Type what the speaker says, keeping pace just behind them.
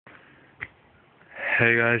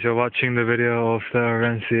Hey guys, you're watching the video of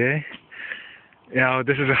Slayerofmca. Now,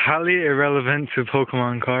 this is highly irrelevant to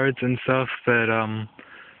Pokemon cards and stuff, but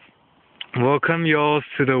welcome y'all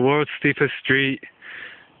to the world's steepest street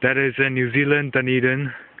that is in New Zealand,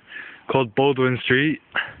 Dunedin, called Baldwin Street.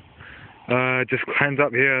 Just climbed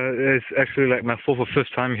up here. It's actually like my 4th or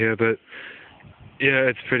 5th time here, but yeah,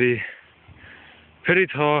 it's pretty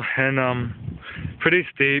tall and pretty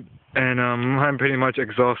steep, and I'm pretty much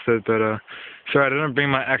exhausted, but sorry I didn't bring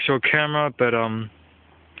my actual camera, but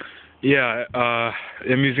yeah,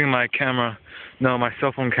 I'm using my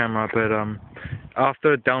cell phone camera, but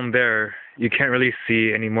after down there you can't really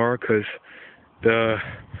see anymore because the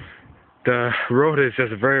road is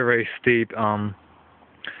just very steep. I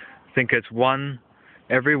think it's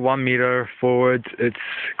every 1 meter forward it's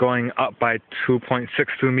going up by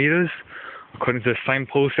 2.62 meters according to the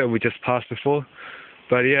signpost that we just passed before.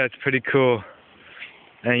 But yeah, it's pretty cool.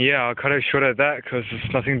 And yeah, I'll cut it short at that because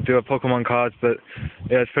it's nothing to do with Pokemon cards, but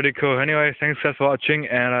yeah, it's pretty cool. Anyway, thanks guys for watching,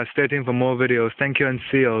 and stay tuned for more videos. Thank you and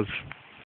see yous.